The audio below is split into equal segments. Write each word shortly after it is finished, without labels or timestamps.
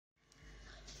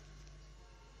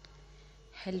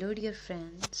Hello dear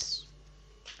friends,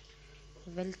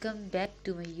 welcome back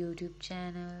to my YouTube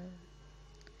channel.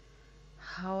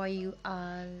 How are you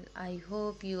all? I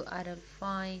hope you are all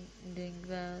fine, doing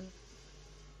well.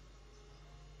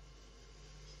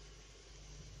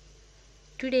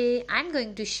 Today I'm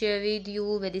going to share with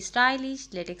you very stylish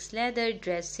latex leather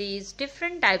dresses,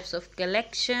 different types of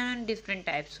collection, different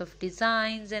types of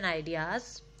designs and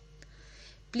ideas.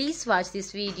 Please watch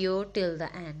this video till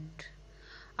the end.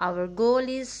 Our goal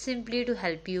is simply to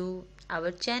help you.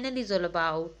 Our channel is all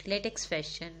about latex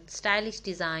fashion, stylish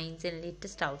designs and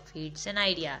latest outfits and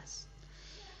ideas.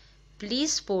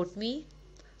 Please support me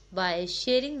by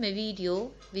sharing my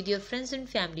video with your friends and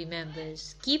family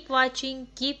members. Keep watching,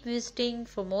 keep visiting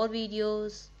for more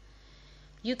videos.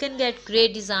 You can get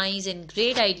great designs and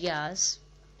great ideas.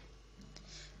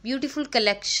 Beautiful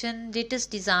collection,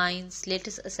 latest designs,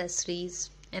 latest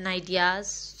accessories and ideas.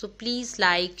 So please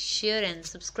like, share and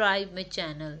subscribe my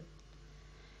channel.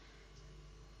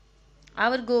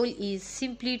 Our goal is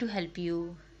simply to help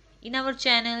you. In our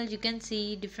channel you can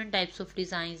see different types of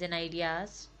designs and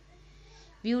ideas,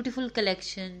 beautiful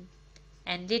collection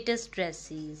and latest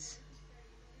dresses.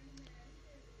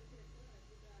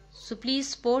 So please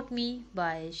support me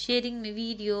by sharing my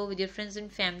video with your friends and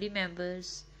family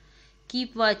members.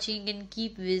 Keep watching and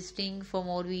keep visiting for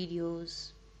more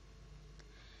videos.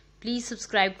 Please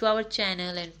subscribe to our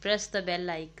channel and press the bell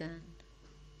icon.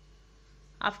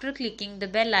 After clicking the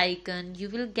bell icon, you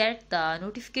will get the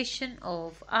notification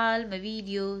of all my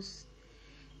videos.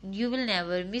 You will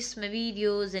never miss my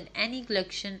videos in any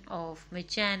collection of my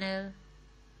channel.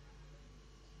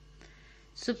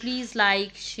 So please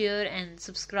like, share and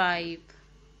subscribe.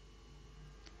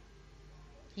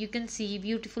 You can see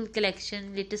beautiful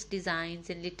collection, latest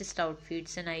designs and latest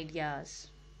outfits and ideas.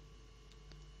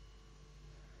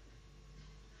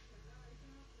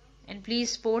 And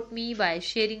please support me by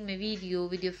sharing my video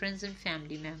with your friends and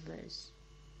family members.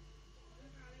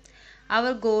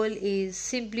 Our goal is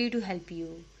simply to help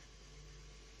you.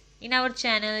 In our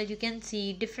channel you can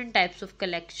see different types of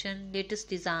collection, latest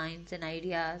designs and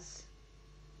ideas.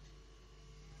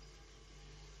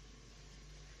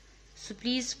 So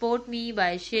please support me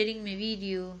by sharing my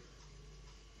video.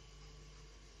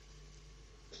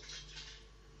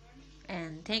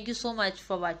 And thank you so much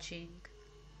for watching.